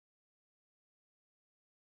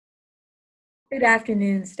Good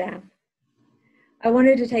afternoon, staff. I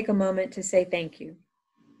wanted to take a moment to say thank you.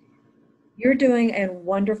 You're doing a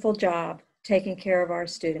wonderful job taking care of our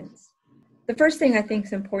students. The first thing I think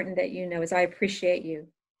is important that you know is I appreciate you.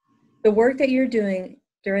 The work that you're doing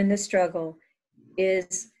during this struggle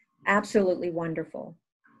is absolutely wonderful.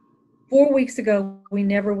 4 weeks ago, we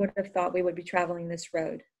never would have thought we would be traveling this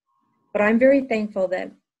road, but I'm very thankful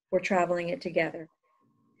that we're traveling it together.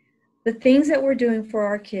 The things that we're doing for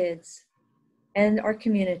our kids and our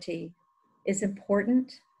community is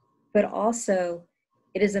important, but also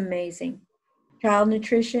it is amazing. Child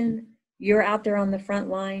nutrition, you're out there on the front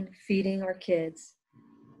line feeding our kids.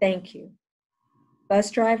 Thank you.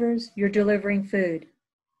 Bus drivers, you're delivering food.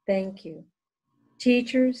 Thank you.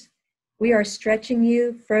 Teachers, we are stretching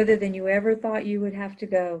you further than you ever thought you would have to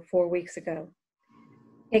go 4 weeks ago.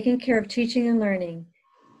 Taking care of teaching and learning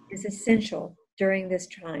is essential during this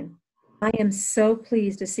time. I am so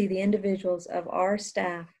pleased to see the individuals of our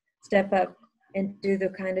staff step up and do the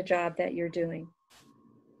kind of job that you're doing.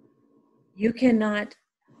 You cannot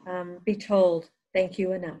be told thank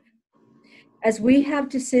you enough. As we have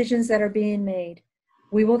decisions that are being made,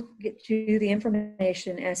 we will get you the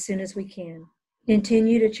information as soon as we can.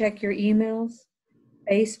 Continue to check your emails,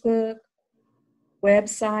 Facebook,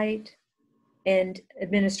 website, and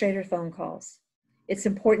administrator phone calls. It's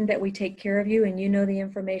important that we take care of you and you know the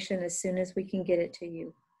information as soon as we can get it to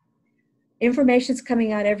you. Information's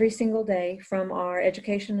coming out every single day from our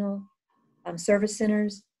educational service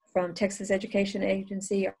centers, from Texas Education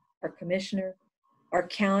Agency, our commissioner, our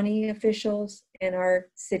county officials, and our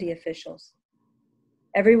city officials.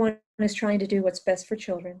 Everyone is trying to do what's best for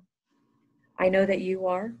children. I know that you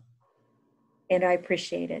are, and I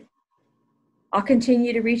appreciate it. I'll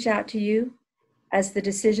continue to reach out to you as the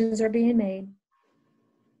decisions are being made.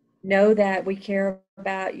 Know that we care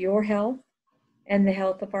about your health and the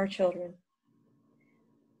health of our children.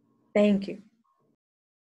 Thank you.